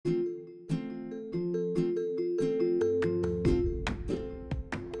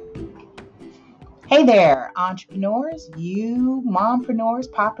Hey there, entrepreneurs, you mompreneurs,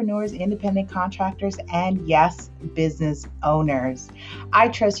 poppreneurs, independent contractors, and yes, business owners. I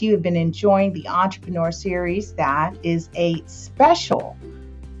trust you have been enjoying the Entrepreneur Series. That is a special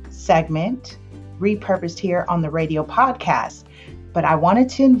segment repurposed here on the radio podcast. But I wanted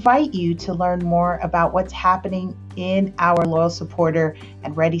to invite you to learn more about what's happening in our Loyal Supporter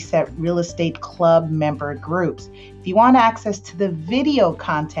and Ready Set Real Estate Club member groups. If you want access to the video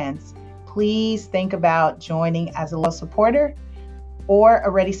contents, please think about joining as a Loyal Supporter or a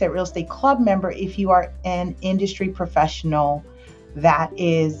Ready Set Real Estate Club member if you are an industry professional that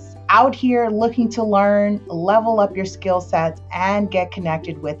is out here looking to learn, level up your skill sets, and get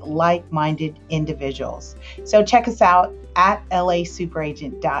connected with like-minded individuals. So check us out at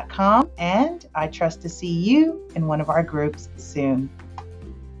laSuperAgent.com, and I trust to see you in one of our groups soon.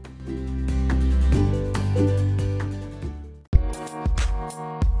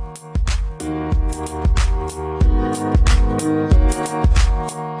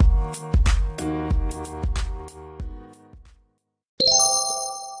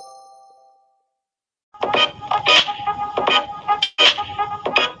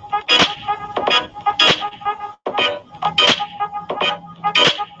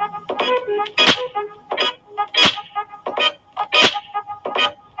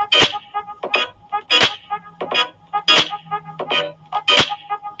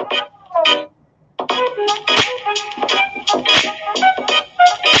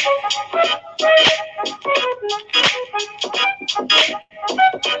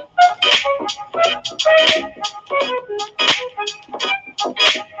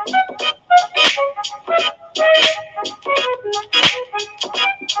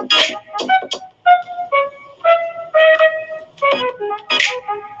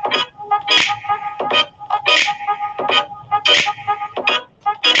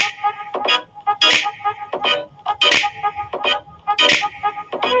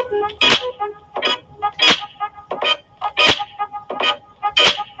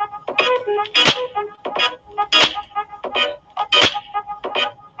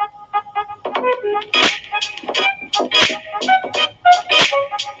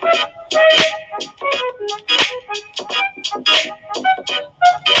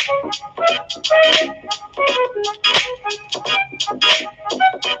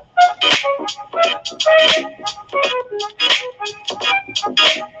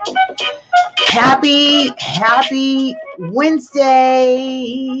 Happy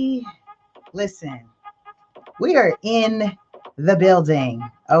Wednesday. Listen, we are in the building,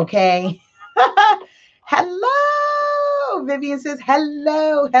 okay? Hello, Vivian says,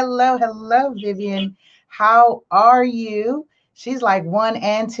 hello, Vivian. How are you? She's like 1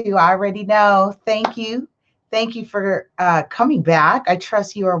 and 2. I already know. Thank you. Thank you for coming back. I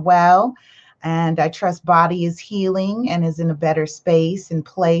trust you are well, and I trust body is healing and is in a better space and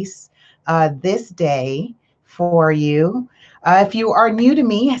place this day for you. If you are new to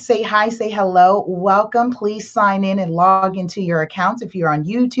me, say hi, say hello, welcome. Please sign in and log into your accounts. If you're on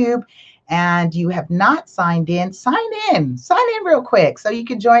YouTube and you have not signed in, sign in real quick so you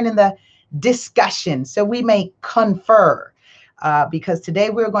can join in the discussion so we may confer. Because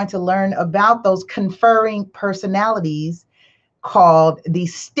today we're going to learn about those conferring personalities called the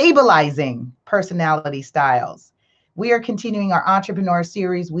stabilizing personality styles. We are continuing our Entrepreneur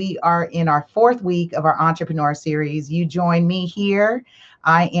Series. We are in our 4th week of our Entrepreneur Series. You join me here.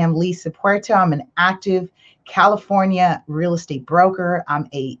 I am Lisa Puerto. I'm an active California real estate broker. I'm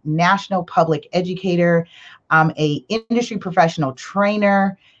a national public educator. I'm an industry professional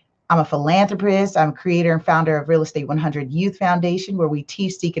trainer. I'm a philanthropist. I'm creator and founder of Real Estate 100 Youth Foundation, where we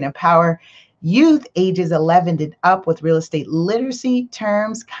teach, seek, and empower youth ages 11 and up with real estate literacy,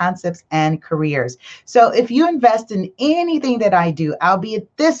 terms, concepts, and careers. So if you invest in anything that I do,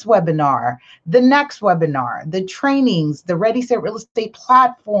 albeit this webinar, the next webinar, the trainings, the Ready Set Real Estate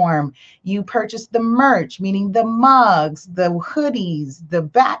platform, you purchase the merch, meaning the mugs, the hoodies, the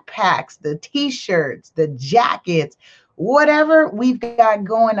backpacks, the t-shirts, the jackets, whatever we've got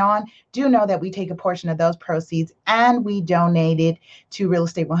going on, do know that we take a portion of those proceeds and we donate it to Real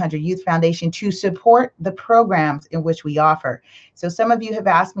Estate 100 Youth Foundation to support the programs in which we offer. So some of you have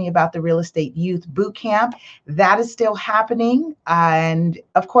asked me about the Real Estate Youth Boot Camp. That is still happening. And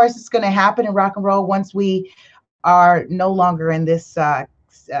of course, it's going to happen in rock and roll once we are no longer in this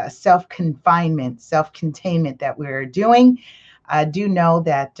self-confinement, self-containment that we're doing. Do know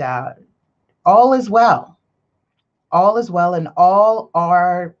that all is well. All is well, and all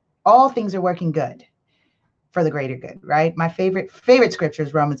things are working good for the greater good, right? My favorite scripture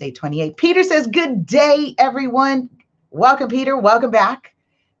is Romans 8:28. Peter says, good day, everyone. Welcome, Peter. Welcome back.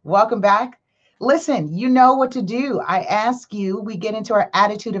 Listen, you know what to do. I ask you, we get into our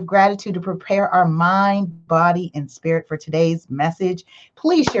attitude of gratitude to prepare our mind, body, and spirit for today's message.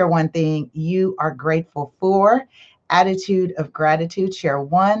 Please share one thing you are grateful for. Attitude of gratitude. Share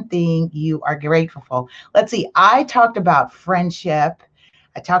one thing you are grateful for. Let's see. I talked about friendship.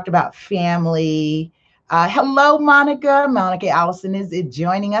 I talked about family. Hello, Monica. Monica Allison is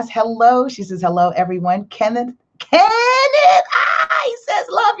joining us. Hello. She says, hello, everyone. Kenneth, he says,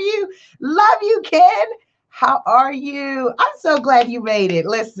 love you, Ken. How are you? I'm so glad you made it.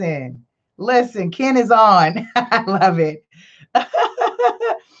 Listen, Ken is on. I love it.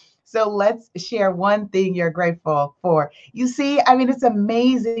 So let's share one thing you're grateful for. You see, I mean, it's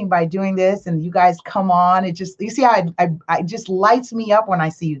amazing by doing this and you guys come on. It just, you see how it just lights me up when I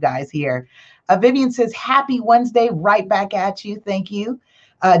see you guys here. Vivian says, happy Wednesday, right back at you. Thank you.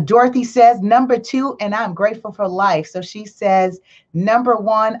 Dorothy says, number 2, and I'm grateful for life. So she says, number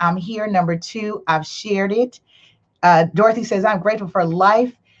 1, I'm here. Number 2, I've shared it. Dorothy says, I'm grateful for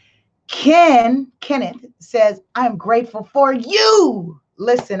life. Kenneth says, I'm grateful for you.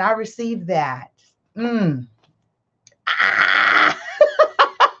 Listen, I received that.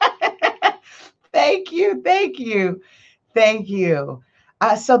 Thank you.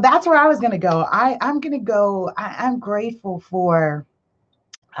 So that's where I was going to go. I'm grateful for,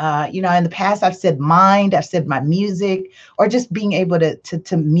 in the past, I've said mind, I've said my music, or just being able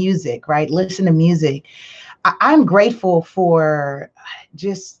to music, right? Listen to music. I'm grateful for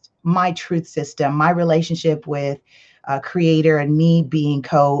just my truth system, my relationship with creator and me being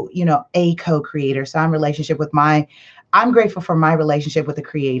a co-creator. So I'm grateful for my relationship with the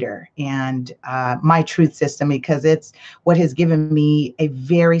creator and my truth system, because it's what has given me a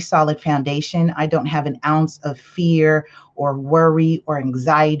very solid foundation. I don't have an ounce of fear or worry or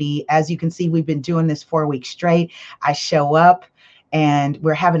anxiety. As you can see, we've been doing this 4 weeks straight. I show up and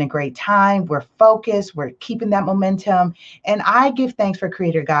we're having a great time. We're focused. We're keeping that momentum. And I give thanks for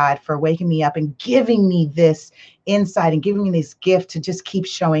Creator God for waking me up and giving me this insight and giving me this gift to just keep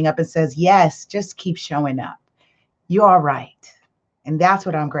showing up, and says, yes, just keep showing up. You're all right. And that's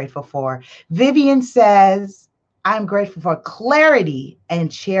what I'm grateful for. Vivian says, I'm grateful for clarity and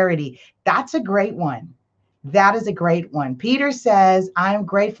charity. That's a great one. That is a great one. Peter says, I'm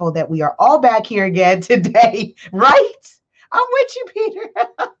grateful that we are all back here again today, right? I'm with you, Peter.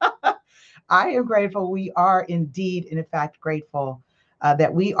 I am grateful. We are indeed, in fact, grateful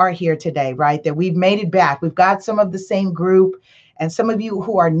that we are here today, right? That we've made it back. We've got some of the same group, and some of you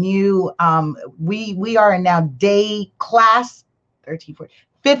who are new. We are in now day class 13, 14,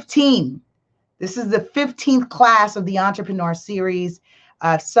 15. This is the 15th class of the Entrepreneur Series.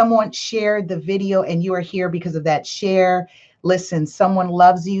 Someone shared the video and you are here because of that share. Listen, someone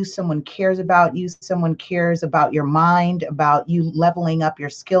loves you, someone cares about you, someone cares about your mind, about you leveling up your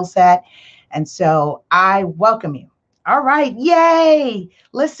skill set. And so I welcome you. All right, yay.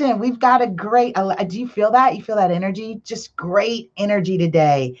 Listen, we've got a great, do you feel that? You feel that energy? Just great energy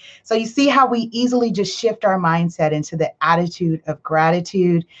today. So you see how we easily just shift our mindset into the attitude of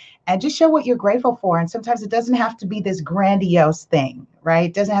gratitude and just show what you're grateful for. And sometimes it doesn't have to be this grandiose thing, right?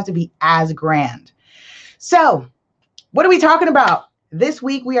 It doesn't have to be as grand. So what are we talking about? This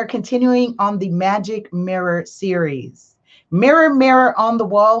week, we are continuing on the Magic Mirror series. Mirror, mirror on the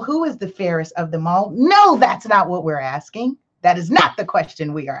wall, who is the fairest of them all? No, that's not what we're asking. That is not the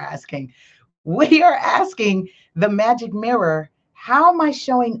question we are asking. We are asking the magic mirror, how am I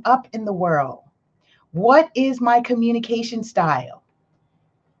showing up in the world? What is my communication style?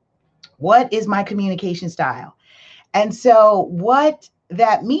 What is my communication style? And so what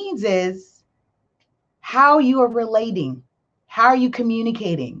that means is how you are relating. How are you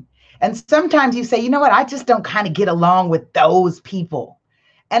communicating? And sometimes you say, you know what, I just don't kind of get along with those people.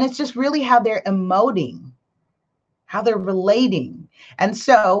 And it's just really how they're emoting, how they're relating. And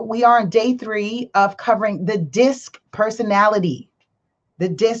so we are on day 3 of covering the DISC personality. The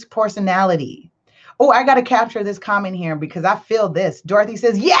DISC personality. Oh, I got to capture this comment here because I feel this. Dorothy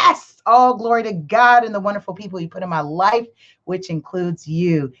says, yes, all glory to God and the wonderful people you put in my life, which includes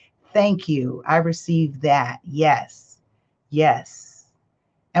you. Thank you. I received that. Yes. Yes.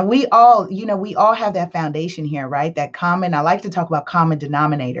 And we all have that foundation here, right? That common, I like to talk about common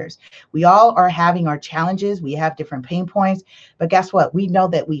denominators. We all are having our challenges. We have different pain points, but guess what? We know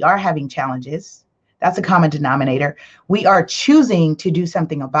that we are having challenges. That's a common denominator. We are choosing to do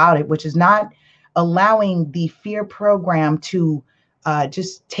something about it, which is not allowing the fear program to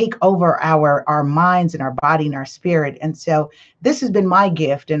just take over our minds and our body and our spirit. And so this has been my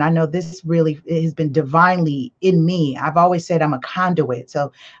gift. And I know this really has been divinely in me. I've always said I'm a conduit.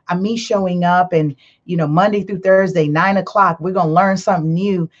 So I'm me showing up and, Monday through Thursday, 9 o'clock, we're going to learn something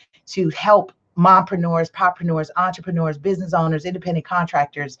new to help mompreneurs, poppreneurs, entrepreneurs, business owners, independent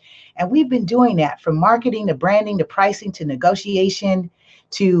contractors. And we've been doing that from marketing to branding to pricing to negotiation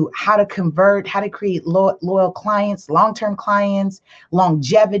to how to convert, how to create loyal clients, long-term clients,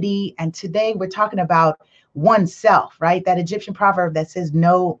 longevity. And today we're talking about oneself, right? That Egyptian proverb that says,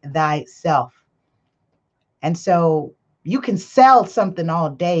 know thyself. And so you can sell something all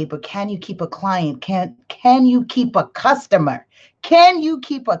day, but can you keep a client? Can you keep a customer? Can you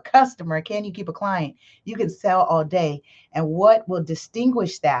keep a customer? Can you keep a client? You can sell all day. And what will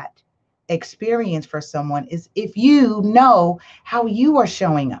distinguish that experience for someone is if you know how you are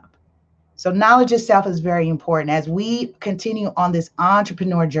showing up. So knowledge itself is very important as we continue on this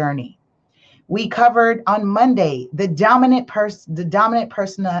entrepreneur journey. We covered on Monday the dominant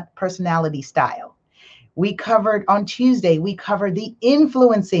personality style. We covered on Tuesday, we covered the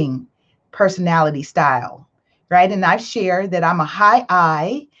influencing personality style, right? And I've shared that I'm a high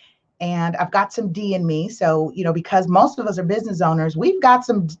I and I've got some D in me. So, because most of us are business owners, we've got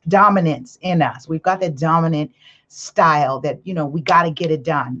some dominance in us. We've got that dominant style that, we got to get it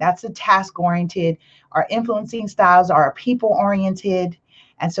done. That's the task oriented. Our influencing styles are people oriented.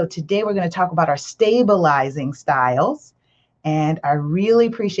 And so today we're going to talk about our stabilizing styles. And I really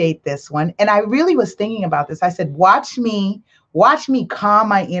appreciate this one. And I really was thinking about this. I said, watch me calm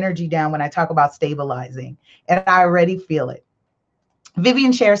my energy down when I talk about stabilizing. And I already feel it.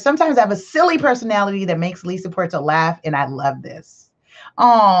 Vivian shares, sometimes I have a silly personality that makes Lisa Puerto laugh. And I love this.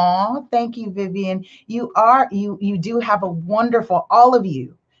 Oh, thank you, Vivian. You do have a wonderful, all of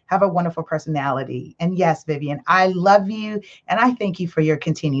you have a wonderful personality. And yes, Vivian, I love you. And I thank you for your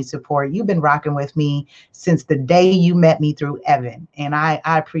continued support. You've been rocking with me since the day you met me through Evan. And I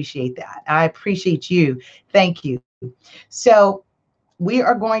appreciate that. I appreciate you. Thank you. So we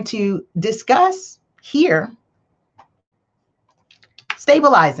are going to discuss here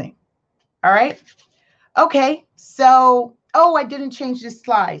stabilizing. All right. Okay. So, I didn't change this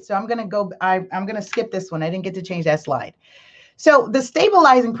slide. So I'm going to skip this one. I didn't get to change that slide. So the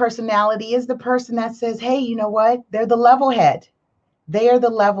stabilizing personality is the person that says, hey, you know what? They're the level head. They are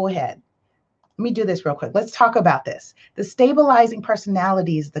the level head. Let me do this real quick. Let's talk about this. The stabilizing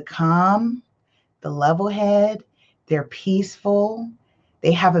personality is the calm, the level head. They're peaceful.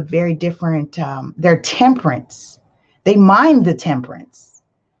 They have a very different, their temperance. They mind the temperance,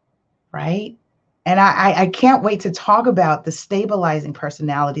 right? And I can't wait to talk about the stabilizing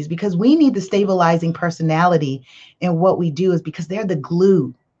personalities because we need the stabilizing personality in what we do is because they're the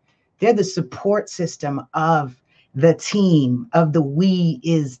glue. They're the support system of the team, of the we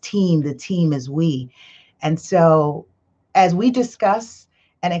is team, the team is we. And so as we discuss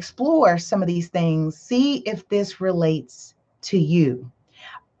and explore some of these things, see if this relates to you.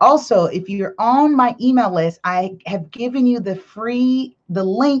 Also, if you're on my email list, I have given you the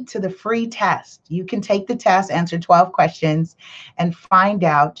link to the free test. You can take the test, answer 12 questions, and find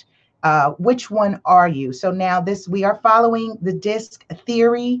out which one are you. So now we are following the DISC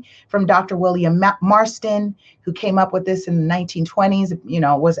theory from Dr. William Marston, who came up with this in the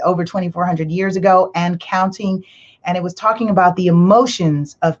 1920s, was over 2,400 years ago and counting. And it was talking about the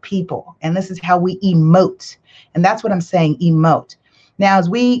emotions of people. And this is how we emote. And that's what I'm saying, emote. Now, as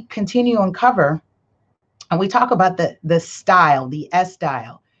we continue to uncover, and we talk about the style, the S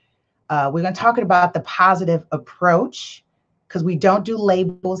style, we're going to talk about the positive approach because we don't do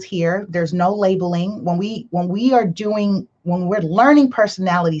labels here. There's no labeling. When we're learning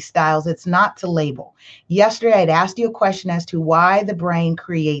personality styles, it's not to label. Yesterday, I'd asked you a question as to why the brain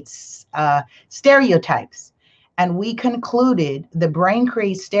creates stereotypes. And we concluded the brain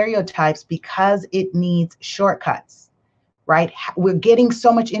creates stereotypes because it needs shortcuts. Right? We're getting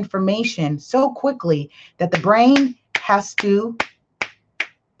so much information so quickly that the brain has to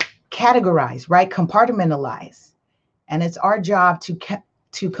categorize, right? Compartmentalize. And it's our job to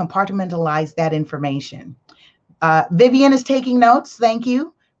compartmentalize that information. Vivian is taking notes. Thank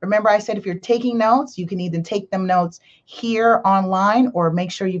you. Remember, I said if you're taking notes, you can either take them notes here online or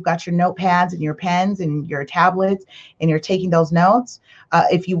make sure you've got your notepads and your pens and your tablets and you're taking those notes.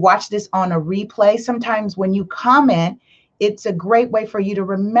 If you watch this on a replay, sometimes when you comment, it's a great way for you to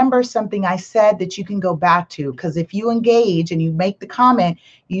remember something I said that you can go back to. Because if you engage and you make the comment,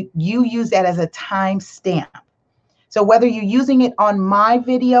 you use that as a time stamp. So whether you're using it on my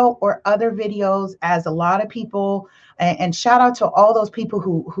video or other videos, as a lot of people, and shout out to all those people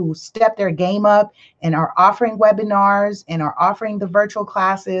who step their game up and are offering webinars and are offering the virtual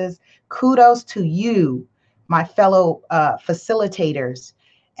classes. Kudos to you, my fellow facilitators.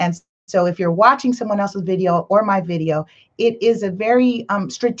 And so if you're watching someone else's video or my video, it is a very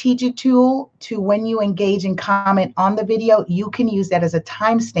strategic tool to when you engage and comment on the video, you can use that as a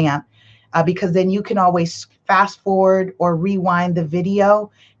timestamp because then you can always fast forward or rewind the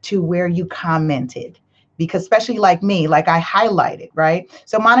video to where you commented. Because especially like me, like I highlighted, right?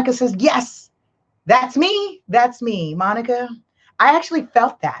 So Monica says, yes, that's me. That's me, Monica. I actually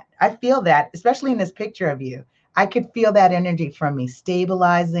felt that. I feel that, especially in this picture of you. I could feel that energy from me,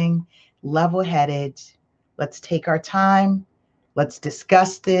 stabilizing, level-headed. Let's take our time. Let's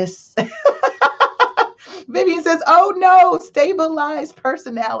discuss this. Vivian says, oh no, stabilized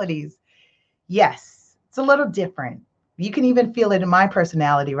personalities. Yes, it's a little different. You can even feel it in my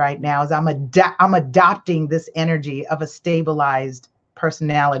personality right now as I'm adopting this energy of a stabilized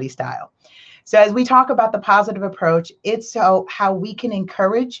personality style. So as we talk about the positive approach, it's how we can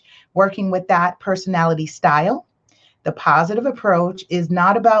encourage working with that personality style. The positive approach is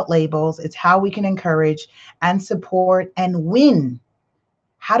not about labels. It's how we can encourage and support and win.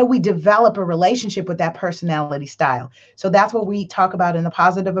 How do we develop a relationship with that personality style? So that's what we talk about in the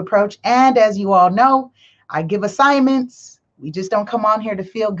positive approach. And as you all know, I give assignments. We just don't come on here to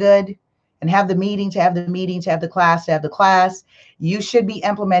feel good and have the meeting, to have the meeting, to have the class, to have the class. You should be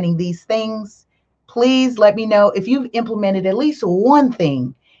implementing these things. Please let me know if you've implemented at least one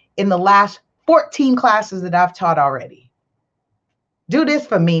thing in the last 14 classes that I've taught already. Do this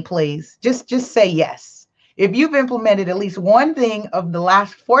for me, please. Just say yes. If you've implemented at least one thing of the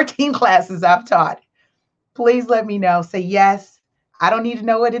last 14 classes I've taught, please let me know. Say yes. I don't need to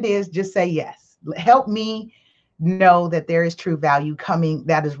know what it is. Just say yes. Help me know that there is true value coming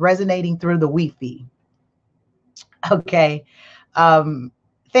that is resonating through the Wi-Fi. Okay.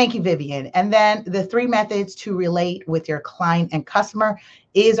 Thank you, Vivian. And then the 3 methods to relate with your client and customer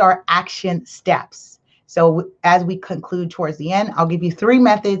is our action steps. So as we conclude towards the end, I'll give you 3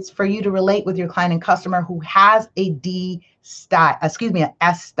 methods for you to relate with your client and customer who has a D style, an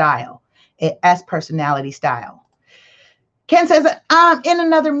S style, an S personality style. Ken says, I'm in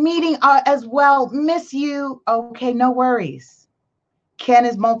another meeting as well. Miss you. Okay, no worries. Ken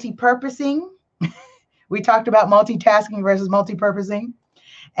is multi-purposing. We talked about multitasking versus multi-purposing.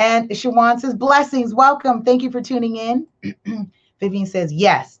 And Shawan says, blessings, welcome. Thank you for tuning in. Vivian says,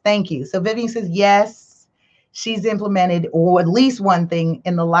 yes, thank you. So Vivian says, yes. She's implemented or at least one thing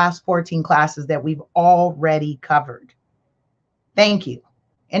in the last 14 classes that we've already covered. Thank you.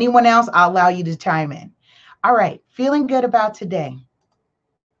 Anyone else, I'll allow you to chime in. All right, feeling good about today.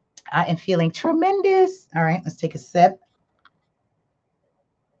 I am feeling tremendous. All right, let's take a sip.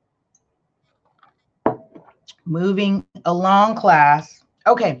 Moving along, class.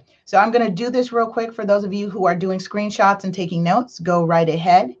 Okay, so I'm going to do this real quick for those of you who are doing screenshots and taking notes. Go right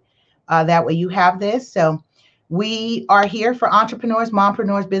ahead. That way you have this. So we are here for entrepreneurs,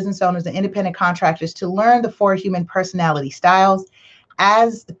 mompreneurs, business owners, and independent contractors to learn the 4 human personality styles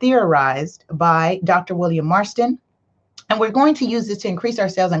as theorized by Dr. William Marston. And we're going to use this to increase our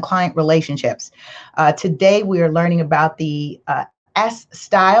sales and client relationships. Today, we are learning about the S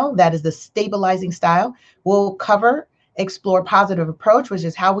style, that is the stabilizing style. We'll explore positive approach, which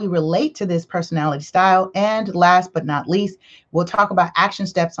is how we relate to this personality style. And last but not least, we'll talk about action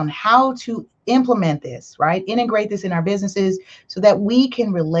steps on how to implement this, right? Integrate this in our businesses so that we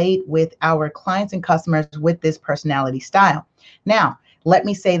can relate with our clients and customers with this personality style. Now, let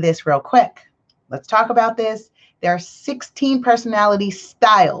me say this real quick. Let's talk about this. There are 16 personality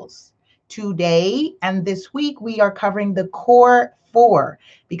styles. Today and this week, we are covering the core 4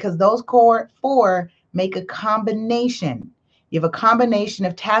 because those core 4 make a combination. You have a combination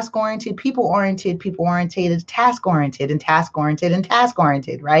of task-oriented, people-oriented, task-oriented, and task-oriented, and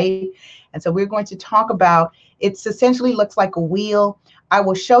task-oriented, right? And so we're going to talk about, it essentially looks like a wheel. I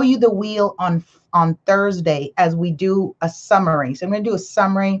will show you the wheel on Thursday as we do a summary. So I'm going to do a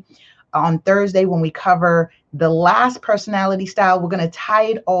summary on Thursday when we cover the last personality style. We're going to tie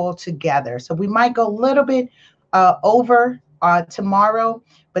it all together. So we might go a little bit over tomorrow,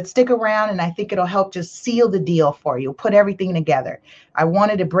 but stick around and I think it'll help just seal the deal for you, put everything together. I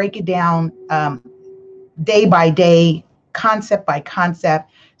wanted to break it down day by day, concept by concept,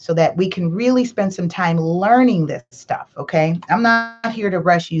 so that we can really spend some time learning this stuff, okay? I'm not here to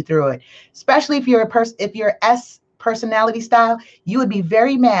rush you through it, especially if you're if you're S personality style, you would be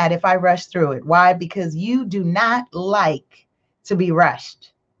very mad if I rush through it. Why? Because you do not like to be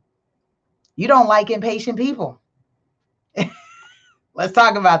rushed. You don't like impatient people. Let's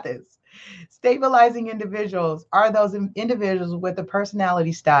talk about this. Stabilizing individuals are those individuals with a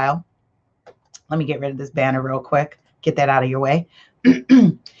personality style. Let me get rid of this banner real quick. Get that out of your way.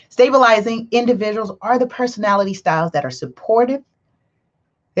 Stabilizing individuals are the personality styles that are supportive.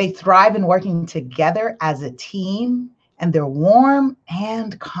 They thrive in working together as a team, and they're warm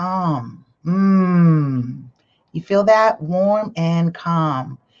and calm. You feel that? Warm and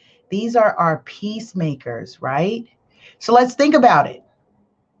calm. These are our peacemakers, right? So let's think about it.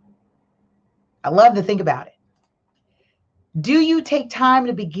 I love to think about it. Do you take time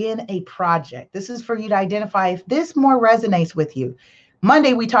to begin a project? This is for you to identify if this more resonates with you.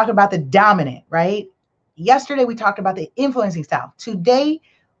 Monday, we talked about the dominant, right? Yesterday, we talked about the influencing style. Today,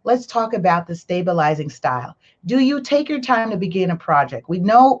 let's talk about the stabilizing style. Do you take your time to begin a project? We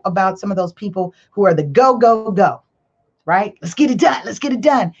know about some of those people who are the go, go, go, right? Let's get it done. Let's get it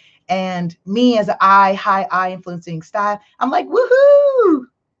done. And me as an high I influencing style, I'm like, woohoo,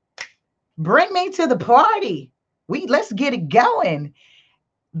 bring me to the party. Let's get it going.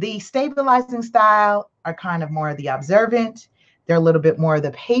 The stabilizing style are kind of more of the observant. They're a little bit more of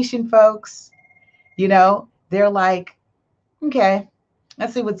the patient folks. You know, they're like, okay,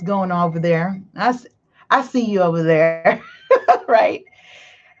 let's see what's going on over there. I see you over there, right?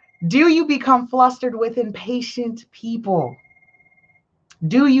 Do you become flustered with impatient people?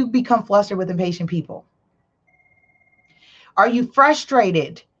 Do you become flustered with impatient people? Are you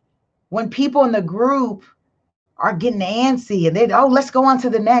frustrated when people in the group are getting antsy and oh, let's go on to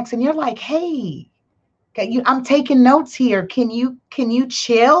the next? And you're like, hey, okay, I'm taking notes here. Can you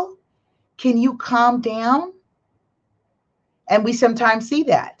chill? Can you calm down? And we sometimes see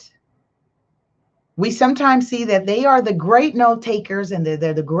that. We sometimes see that they are the great note takers and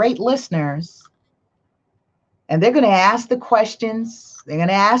they're the great listeners. And they're going to ask the questions. They're going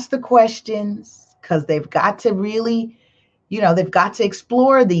to ask the questions because they've got to really, they've got to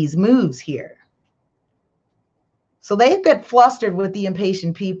explore these moves here. So they get flustered with the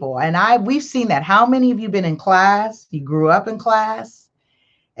impatient people. And we've seen that. How many of you been in class? You grew up in class.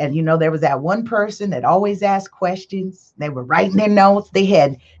 And, there was that one person that always asked questions. They were writing their notes. They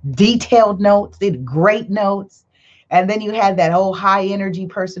had detailed notes. They had great notes. And then you had that whole high energy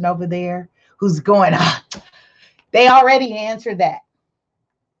person over there who's going, they already answered that.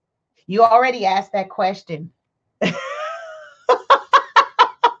 You already asked that question.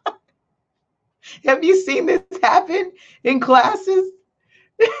 Have you seen this happen in classes?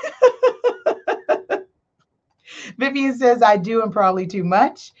 Vivian says, I do, and probably too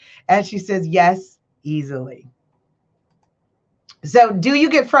much. And she says, yes, easily. So do you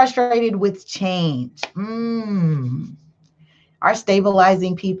get frustrated with change? Our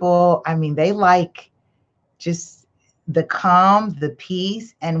stabilizing people, they like just the calm, the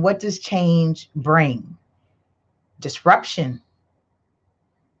peace. And what does change bring? Disruption.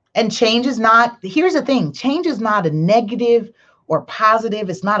 And change is not, here's the thing, change is not a negative or positive.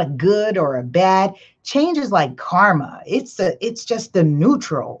 It's not a good or a bad. Change is like karma. It's just the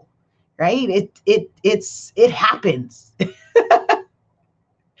neutral, right? It happens.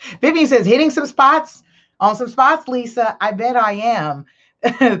 Vivian says, hitting some spots, Lisa. I bet I am.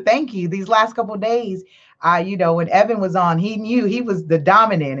 Thank you. These last couple of days, when Evan was on, he knew he was the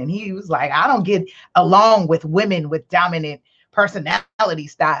dominant, and he was like, I don't get along with women with dominant personality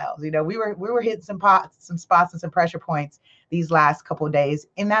styles. We were hitting some spots and some pressure points these last couple of days.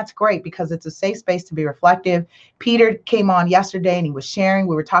 And that's great because it's a safe space to be reflective. Peter came on yesterday and he was sharing.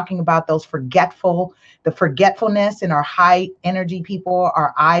 We were talking about the forgetfulness in our high energy people,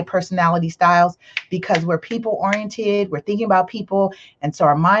 our I personality styles, because we're people oriented, we're thinking about people. And so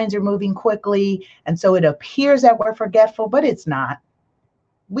our minds are moving quickly. And so it appears that we're forgetful, but it's not.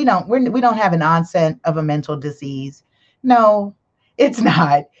 We don't have an onset of a mental disease. No, it's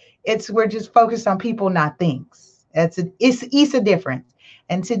not. We're just focused on people, not things. It's a difference.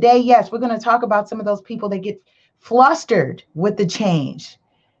 And today, yes, we're going to talk about some of those people that get flustered with the change.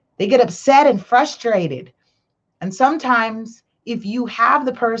 They get upset and frustrated. And sometimes if you have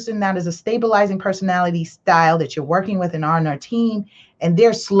the person that is a stabilizing personality style that you're working with and are on our team, and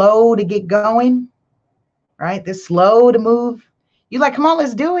they're slow to get going, right? They're slow to move. You're like, come on,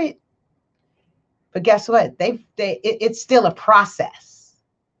 let's do it. But guess what? It's still a process.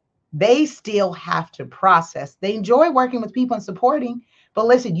 They still have to process. They enjoy working with people and supporting, but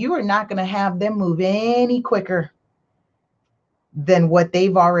listen, you are not going to have them move any quicker than what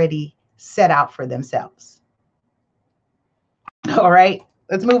they've already set out for themselves. All right,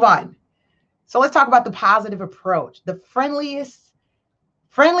 let's move on. So let's talk about the positive approach. The friendliness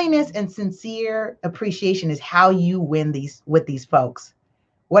and sincere appreciation is how you win with these folks.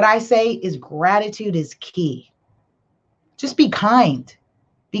 What I say is gratitude is key. Just be kind.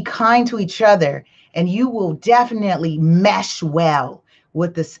 Be kind to each other, and you will definitely mesh well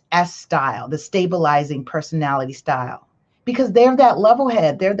with this S style, the stabilizing personality style, because they're that level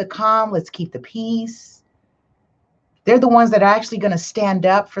head. They're the calm, let's keep the peace. They're the ones that are actually going to stand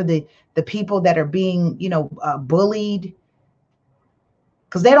up for the people that are being, bullied,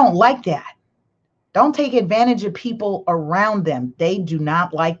 because they don't like that. Don't take advantage of people around them. They do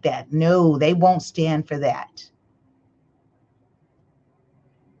not like that. No, they won't stand for that.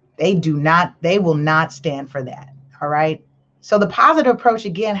 They will not stand for that. All right. So the positive approach,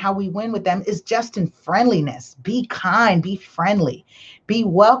 again, how we win with them is just in friendliness. Be kind, be friendly, be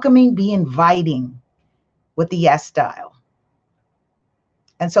welcoming, be inviting with the yes style.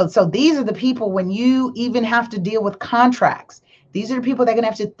 And so these are the people, when you even have to deal with contracts, these are the people that are going to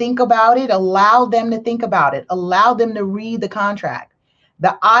have to think about it. Allow them to think about it. Allow them to read the contract.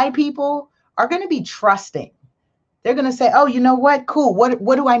 The I people are going to be trusting. They're going to say, oh, you know what? Cool.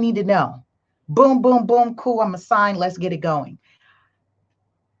 What do I need to know? Boom, boom, boom. Cool. I'm assigned. Let's get it going.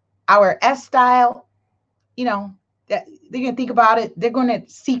 Our S style, you know, they're going to think about it. They're going to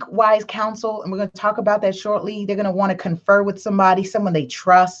seek wise counsel. And we're going to talk about that shortly. They're going to want to confer with somebody, someone they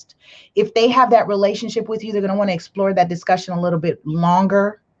trust. If they have that relationship with you, they're going to want to explore that discussion a little bit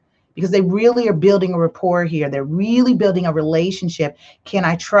longer, because they really are building a rapport here. They're really building a relationship. Can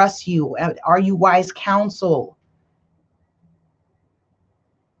I trust you? Are you wise counsel?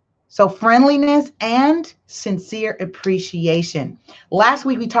 So friendliness and sincere appreciation. Last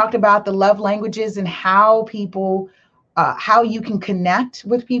week, we talked about the love languages and how people, how you can connect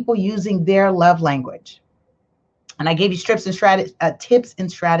with people using their love language. And I gave you tips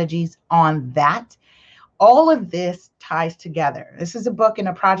and strategies on that. All of this ties together. This is a book and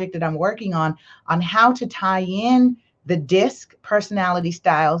a project that I'm working on how to tie in the DISC personality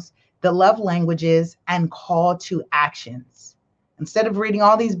styles, the love languages, and call to actions. Instead of reading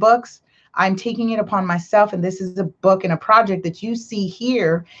all these books, I'm taking it upon myself. And this is a book and a project that you see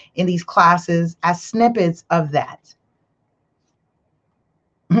here in these classes as snippets of that.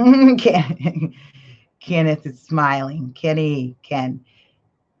 Kenneth is smiling. Ken.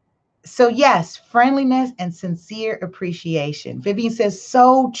 So yes, friendliness and sincere appreciation. Vivian says,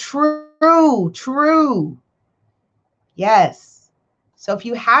 so true. Yes. So if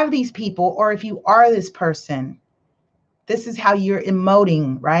you have these people, or if you are this person, this is how you're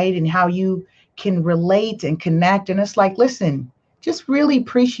emoting, right? And how you can relate and connect. And it's like, listen, just really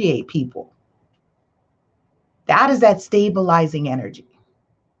appreciate people. That is that stabilizing energy.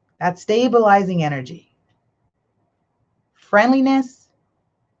 That stabilizing energy. Friendliness,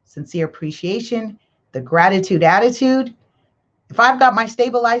 sincere appreciation, the gratitude attitude. If I've got my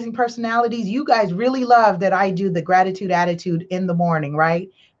stabilizing personalities, you guys really love that I do the gratitude attitude in the morning, right?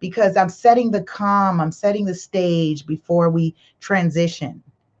 Because I'm setting the calm, I'm setting the stage before we transition.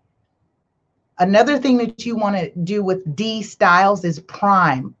 Another thing that you want to do with D styles is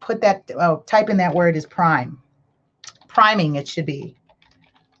prime. Put that, type in that word is prime. Priming, it should be.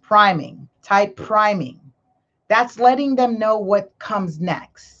 Priming. Type priming. That's letting them know what comes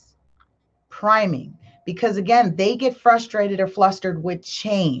next. Priming. Because again, they get frustrated or flustered with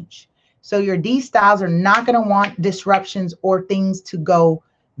change. So your D styles are not going to want disruptions or things to go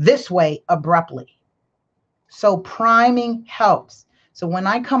this way abruptly. So priming helps. So when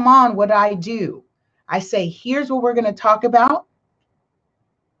I come on, what do? I say, here's what we're going to talk about,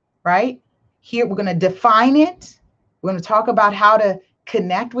 right? Here, we're going to define it. We're going to talk about how to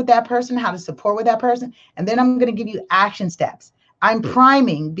connect with that person, how to support with that person. And then I'm going to give you action steps. I'm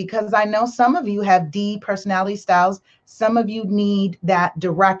priming because I know some of you have D personality styles. Some of you need that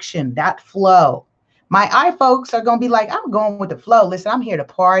direction, that flow. My I folks are going to be like, I'm going with the flow. Listen, I'm here to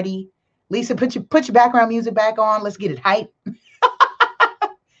party. Lisa, put your background music back on. Let's get it hype.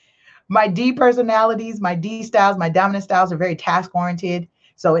 My D personalities, my D styles, my dominant styles are very task oriented.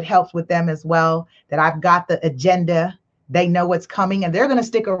 So it helps with them as well that I've got the agenda. They know what's coming and they're going to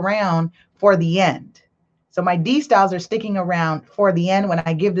stick around for the end. So my D styles are sticking around for the end when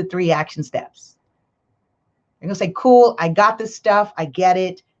I give the 3 action steps. They're going to say, cool, I got this stuff. I get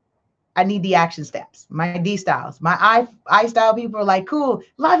it. I need the action steps. My D styles. My I style people are like, cool,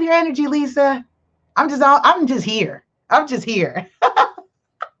 love your energy, Lisa. I'm just here. I'm just here.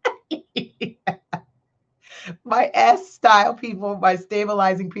 My S style people, my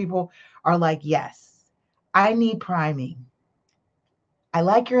stabilizing people are like, yes, I need priming. I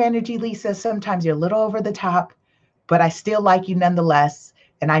like your energy, Lisa. Sometimes you're a little over the top, but I still like you nonetheless.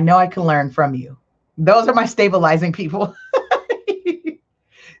 And I know I can learn from you. Those are my stabilizing people.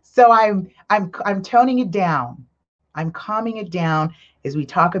 So I'm toning it down. I'm calming it down as we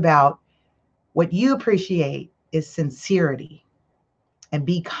talk about what you appreciate is sincerity and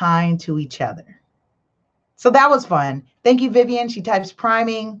be kind to each other. So that was fun. Thank you, Vivian. She types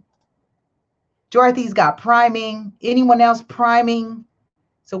priming. Dorothy's got priming. Anyone else priming?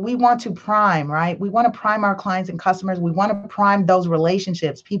 So we want to prime, right? We want to prime our clients and customers. We want to prime those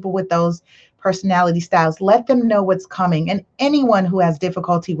relationships, people with those personality styles. Let them know what's coming. And anyone who has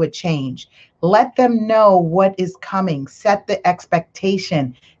difficulty with change, let them know what is coming. Set the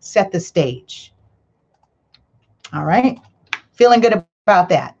expectation, set the stage. All right. Feeling good about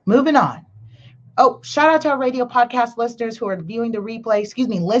that. Moving on. Oh, shout out to our radio podcast listeners who are viewing the replay,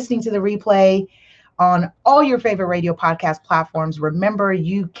 listening to the replay on all your favorite radio podcast platforms. Remember,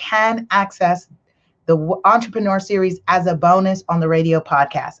 you can access the Entrepreneur Series as a bonus on the radio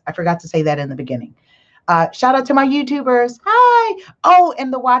podcast. I forgot to say that in the beginning. Shout out to my YouTubers. Hi. Oh,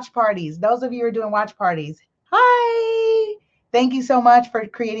 and the watch parties. Those of you who are doing watch parties. Hi. Thank you so much for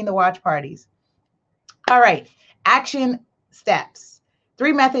creating the watch parties. All right. Action steps.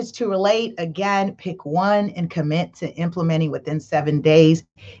 3 methods to relate. Again, pick one and commit to implementing within 7 days.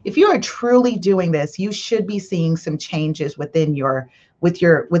 If you are truly doing this, you should be seeing some changes within your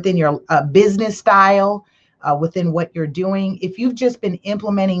business style, within what you're doing. If you've just been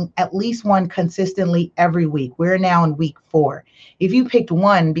implementing at least one consistently every week, we're now in week 4. If you picked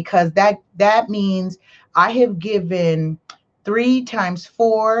one, because that means I have given 3 times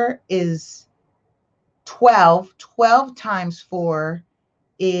 4 is 12. 12 times 4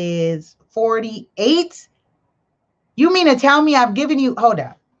 is 48. You mean to tell me I've given you, hold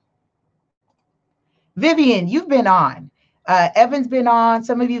up. Vivian, you've been on. Evan's been on.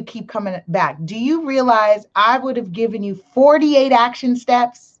 Some of you keep coming back. Do you realize I would have given you 48 action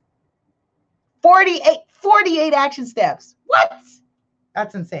steps? 48 action steps. What?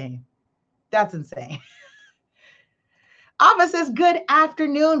 That's insane. That's insane. Ava says, good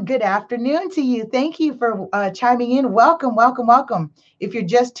afternoon. Good afternoon to you. Thank you for chiming in. Welcome, welcome, welcome. If you're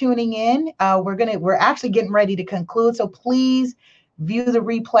just tuning in, we're actually getting ready to conclude. So please view the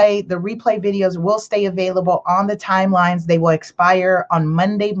replay. The replay videos will stay available on the timelines. They will expire on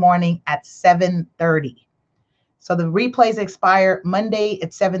Monday morning at 7:30. So the replays expire Monday at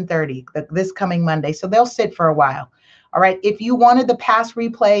 7:30, this coming Monday. So they'll sit for a while. All right. If you wanted the past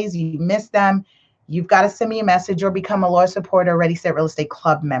replays, you missed them, you've got to send me a message or become a Loyal Supporter Ready Set Real Estate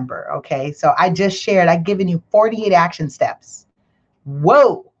Club member. Okay. So I've given you 48 action steps.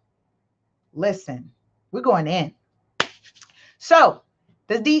 Whoa. Listen, we're going in. So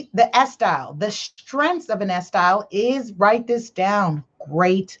the S style, the strengths of an S style is, write this down,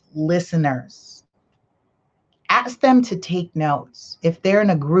 great listeners. Ask them to take notes. If they're in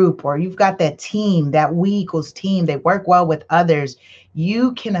a group or you've got that team, that we equals team, they work well with others,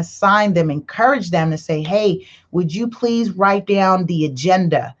 you can assign them, encourage them to say, hey, would you please write down the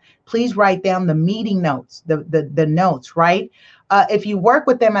agenda? Please write down the meeting notes, the notes, right? If you work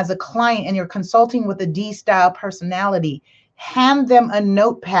with them as a client and you're consulting with a D style personality, hand them a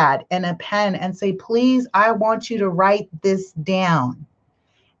notepad and a pen and say, please, I want you to write this down.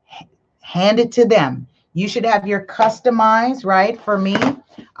 Hand it to them. You should have your customized, right? For me,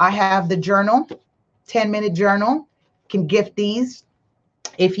 I have the journal, 10-minute journal. Can gift these.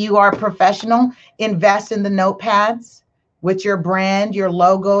 If you are professional, invest in the notepads with your brand, your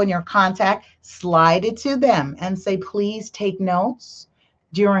logo, and your contact. Slide it to them and say, please take notes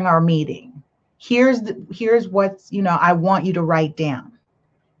during our meeting. Here's what's, I want you to write down,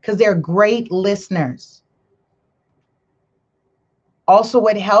 because they're great listeners. Also,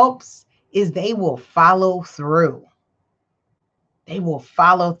 what helps is they will follow through. They will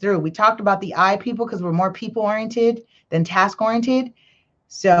follow through. We talked about the I people because we're more people-oriented than task-oriented.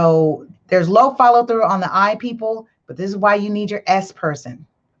 So there's low follow through on the I people, but this is why you need your S person.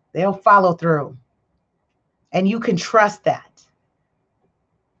 They'll follow through. And you can trust that.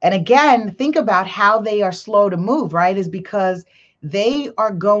 And again, think about how they are slow to move, right? Is because they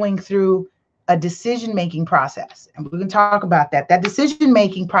are going through a decision-making process. And we can talk about that. That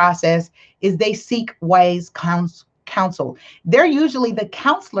decision-making process is they seek wise counsel. They're usually the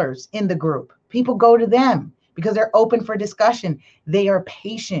counselors in the group. People go to them because they're open for discussion. They are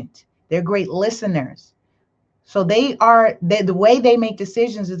patient. They're great listeners. So the way they make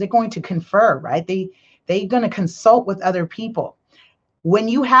decisions is they're going to confer, right? They're going to consult with other people. When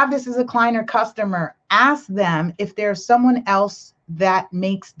you have this as a client or customer, ask them if there's someone else that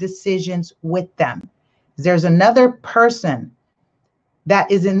makes decisions with them. There's another person that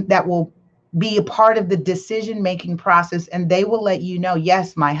will be a part of the decision-making process, and they will let you know,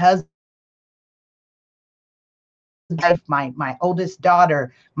 yes, my husband, my oldest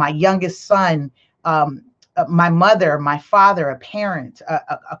daughter, my youngest son, my mother, my father, a parent,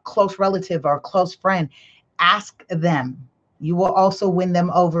 a close relative or a close friend. Ask them. You will also win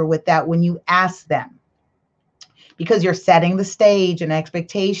them over with that when you ask them, because you're setting the stage and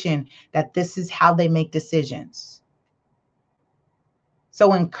expectation that this is how they make decisions.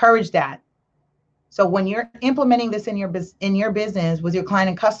 So encourage that. So when you're implementing this in your business with your client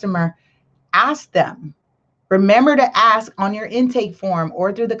and customer, Ask them. Remember to ask on your intake form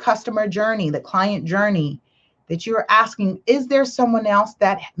or through the customer journey, the client journey, that you're asking, is there someone else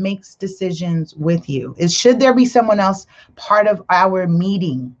that makes decisions with you? Should there be someone else part of our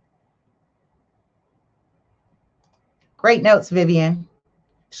meeting? Great notes, Vivian.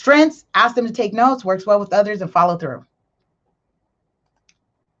 Strengths, ask them to take notes, works well with others, and follow through.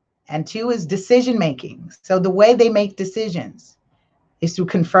 And 2 is decision making. So the way they make decisions is through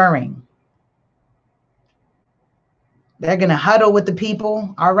conferring. They're going to huddle with the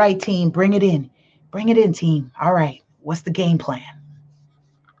people. All right, team, bring it in. Bring it in, team. All right, what's the game plan?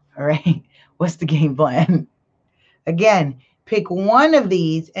 All right, what's the game plan? Again, pick one of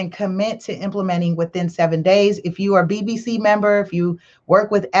these and commit to implementing within 7 days. If you are a BBC member, if you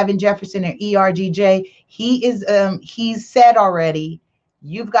work with Evan Jefferson or ERGJ, he's said already,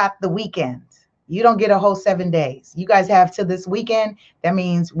 you've got the weekend. You don't get a whole 7 days. You guys have till this weekend. That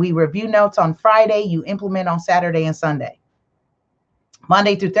means we review notes on Friday, you implement on Saturday and Sunday.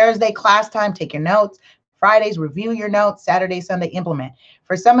 Monday through Thursday, class time, take your notes. Fridays, review your notes. Saturday, Sunday, implement.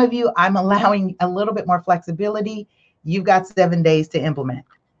 For some of you, I'm allowing a little bit more flexibility. You've got 7 days to implement.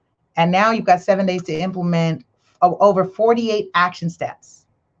 And now you've got 7 days to implement over 48 action steps.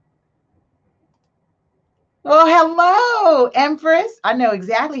 Oh, hello, Empress. I know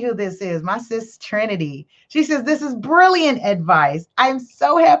exactly who this is. My sis Trinity. She says, this is brilliant advice. I'm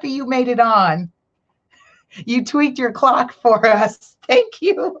so happy you made it on. You tweaked your clock for us. Thank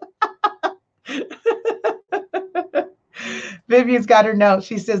you. Vivian's got her note.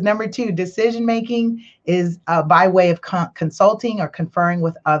 She says, number 2, decision making is by way of consulting or conferring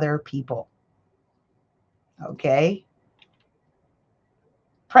with other people. Okay.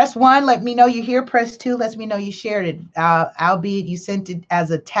 Press 1, let me know you're here. Press 2, let me know you shared it. Albeit you sent it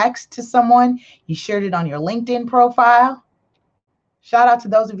as a text to someone. You shared it on your LinkedIn profile. Shout out to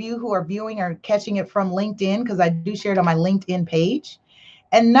those of you who are viewing or catching it from LinkedIn, because I do share it on my LinkedIn page.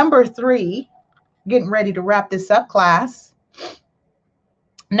 And number 3, getting ready to wrap this up, class.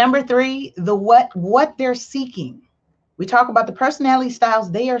 Number 3, the what they're seeking. We talk about the personality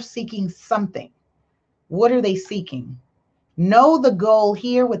styles. They are seeking something. What are they seeking? Know the goal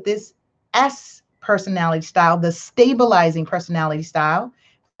here with this S personality style, the stabilizing personality style.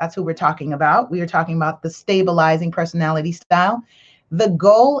 That's who we're talking about. We are talking about the stabilizing personality style. The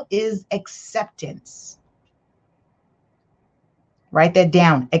goal is acceptance. Write that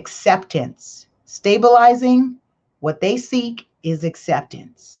down. Acceptance. Stabilizing, what they seek is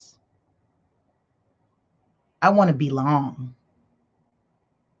acceptance. I want to belong.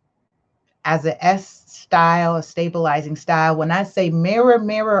 As an S style, a stabilizing style, when I say mirror,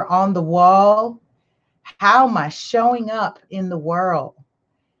 mirror on the wall, how am I showing up in the world?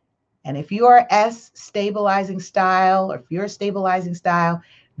 And if you are S stabilizing style, or if you're a stabilizing style,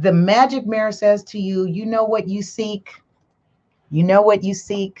 the magic mirror says to you, you know what you seek? You know what you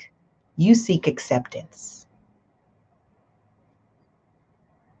seek? You seek acceptance.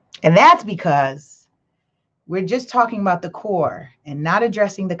 And that's because we're just talking about the core and not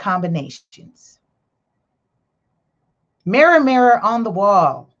addressing the combinations. Mirror, mirror on the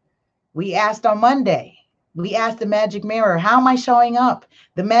wall. We asked on Monday, we asked the magic mirror, how am I showing up?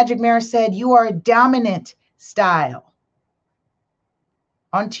 The magic mirror said, you are a dominant style.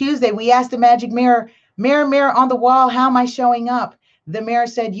 On Tuesday, we asked the magic mirror, mirror, mirror on the wall, how am I showing up? The mirror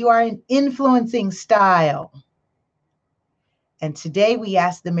said, you are an influencing style. And today we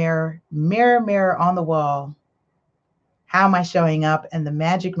asked the mirror, mirror, mirror on the wall, how am I showing up? And the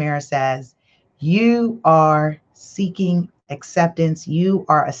magic mirror says, you are seeking acceptance. You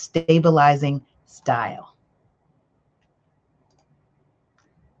are a stabilizing style.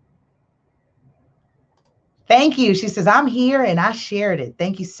 Thank you. She says, I'm here and I shared it.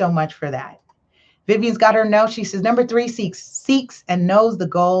 Thank you so much for that. Vivian's got her note. She says, number 3, seeks and knows the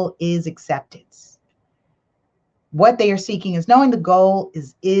goal is acceptance. What they are seeking is knowing the goal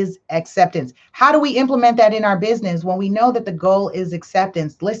is acceptance. How do we implement that in our business when we know that the goal is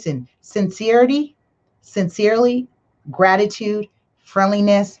acceptance? Listen, sincerely, gratitude,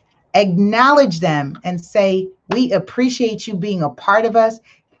 friendliness, acknowledge them and say, we appreciate you being a part of us.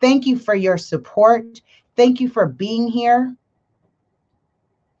 Thank you for your support. Thank you for being here.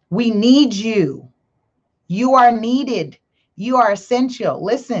 We need you. You are needed. You are essential.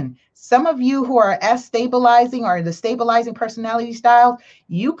 Listen, some of you who are S stabilizing or the stabilizing personality style,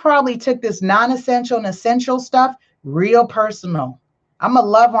 you probably took this non-essential and essential stuff real personal. I'm going to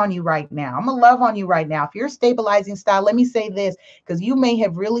love on you right now. I'm going to love on you right now. If you're a stabilizing style, let me say this, because you may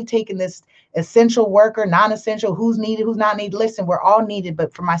have really taken this essential worker, non-essential, who's needed, who's not needed. Listen, we're all needed,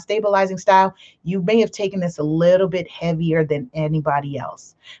 but for my stabilizing style, you may have taken this a little bit heavier than anybody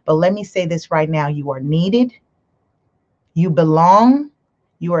else. But let me say this right now. You are needed. You belong.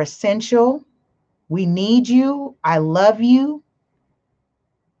 You are essential. We need you. I love you.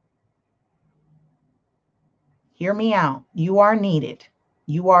 Hear me out. You are needed.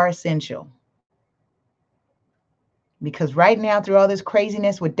 You are essential. Because right now, through all this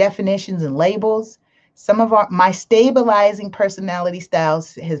craziness with definitions and labels, some of my stabilizing personality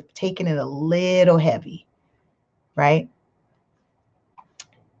styles has taken it a little heavy, right?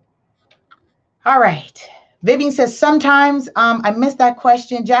 All right. Vivian says, sometimes I missed that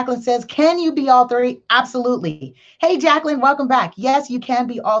question. Jacqueline says, can you be all three? Absolutely. Hey, Jacqueline, welcome back. Yes, you can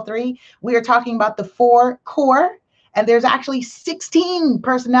be all three. We are talking about the 4 core, and there's actually 16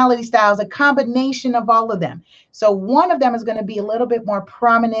 personality styles, a combination of all of them. So one of them is going to be a little bit more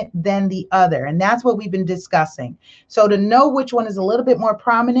prominent than the other, and that's what we've been discussing. So to know which one is a little bit more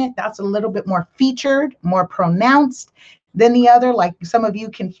prominent, that's a little bit more featured, more pronounced than the other. Like some of you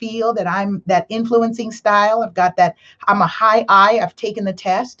can feel that I'm that influencing style. I've got that. I'm a high I. I've taken the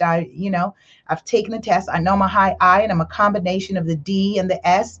test. I've taken the test. I know I'm a high I, and I'm a combination of the D and the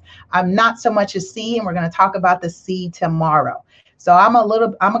S. I'm not so much a C, and we're going to talk about the C tomorrow. So I'm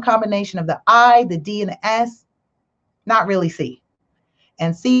a combination of the I, the D, and the S, not really C.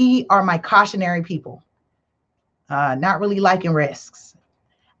 And C are my cautionary people, not really liking risks.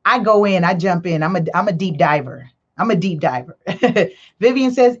 I go in, I jump in. I'm a deep diver. I'm a deep diver.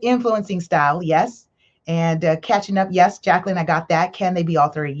 Vivian says influencing style. Yes. And catching up. Yes. Jacqueline, I got that. Can they be all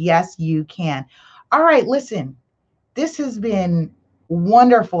three? Yes, you can. All right. Listen, this has been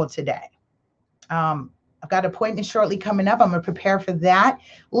wonderful today. I've got an appointment shortly coming up. I'm going to prepare for that.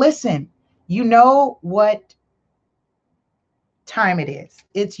 Listen, you know what time it is.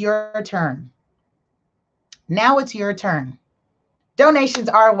 It's your turn. Now it's your turn. Donations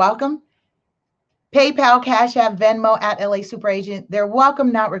are welcome. PayPal, Cash App, Venmo at LA Super Agent. They're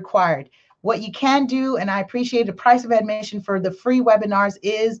welcome, not required. What you can do, and I appreciate the price of admission for the free webinars,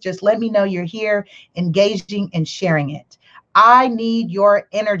 is just let me know you're here, engaging and sharing it. I need your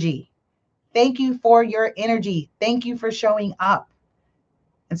energy. Thank you for your energy. Thank you for showing up.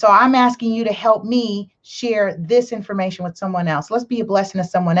 And so I'm asking you to help me share this information with someone else. Let's be a blessing to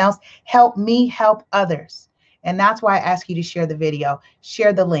someone else. Help me help others. And that's why I ask you to share the video,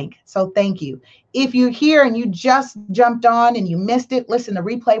 share the link. So thank you. If you're here and you just jumped on and you missed it, listen, the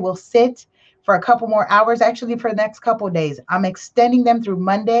replay will sit for a couple more hours, actually for the next couple of days. I'm extending them through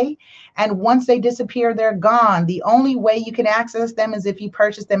Monday. And once they disappear, they're gone. The only way you can access them is if you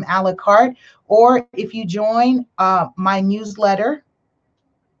purchase them a la carte, or if you join my newsletter,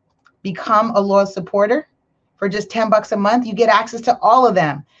 become a loyal supporter for just $10 a month. You get access to all of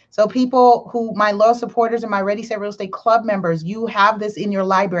them. So people who, my loyal supporters and my Ready Set Real Estate Club members, you have this in your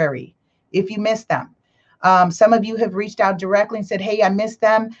library if you missed them. Some of you have reached out directly and said, hey, I missed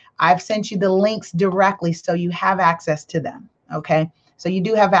them. I've sent you the links directly so you have access to them. Okay. So you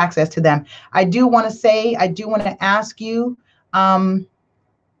do have access to them. I do want to ask you,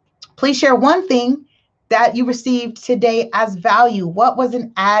 please share one thing that you received today as value. What was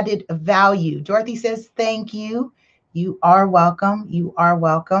an added value? Dorothy says, thank you. You are welcome. You are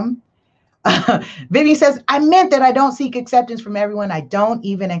welcome. Vivian says, I meant that I don't seek acceptance from everyone. I don't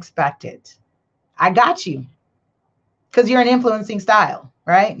even expect it. I got you. Because you're an influencing style,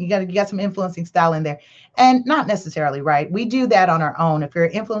 right? You got some influencing style in there. And not necessarily, right? We do that on our own. If you're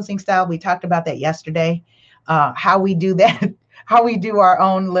an influencing style, we talked about that yesterday, how we do that, how we do our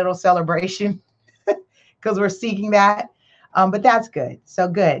own little celebration, because we're seeking that. But that's good. So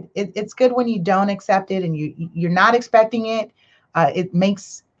good. It's good when you don't accept it and you're not expecting it. It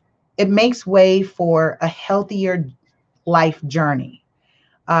makes way for a healthier life journey.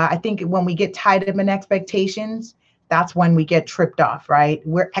 I think when we get tied up in expectations, that's when we get tripped off, right?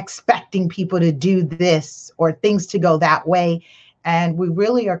 We're expecting people to do this or things to go that way. And we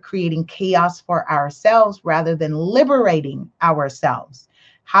really are creating chaos for ourselves rather than liberating ourselves.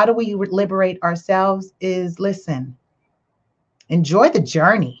 How do we liberate ourselves? Is listen, enjoy the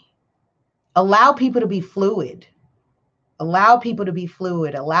journey. Allow people to be fluid. Allow people to be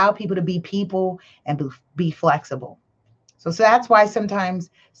fluid. Allow people to be people and be flexible. So that's why sometimes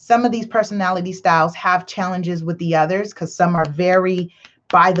some of these personality styles have challenges with the others, because some are very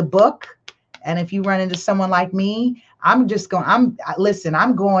by the book. And if you run into someone like me, I'm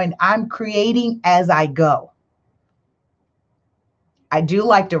creating as I go. I do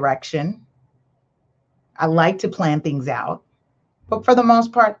like direction. I like to plan things out. But for the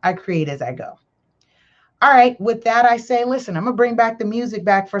most part, I create as I go. All right, with that, I say, listen, I'm going to bring back the music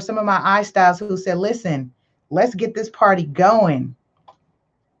back for some of my iStyles who said, listen, let's get this party going.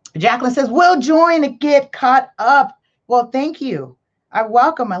 Jacqueline says, we'll join to get caught up. Well, thank you. I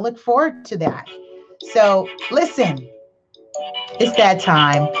welcome. I look forward to that. So listen, it's that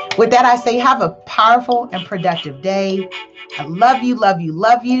time. With that, I say, have a powerful and productive day. I love you, love you,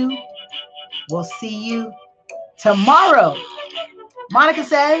 love you. We'll see you tomorrow. Monica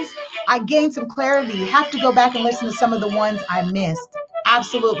says, I gained some clarity. You have to go back and listen to some of the ones I missed.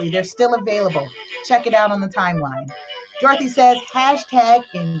 Absolutely. They're still available. Check it out on the timeline. Dorothy says, hashtag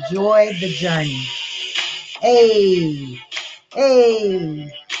enjoy the journey. Hey,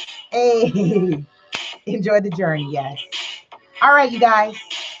 hey, hey. Enjoy the journey, yes. All right, you guys.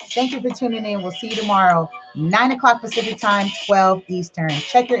 Thank you for tuning in. We'll see you tomorrow, 9 o'clock Pacific time, 12 Eastern.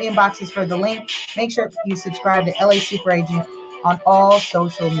 Check your inboxes for the link. Make sure you subscribe to LA Super Agent on all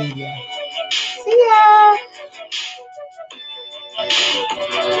social media. See ya.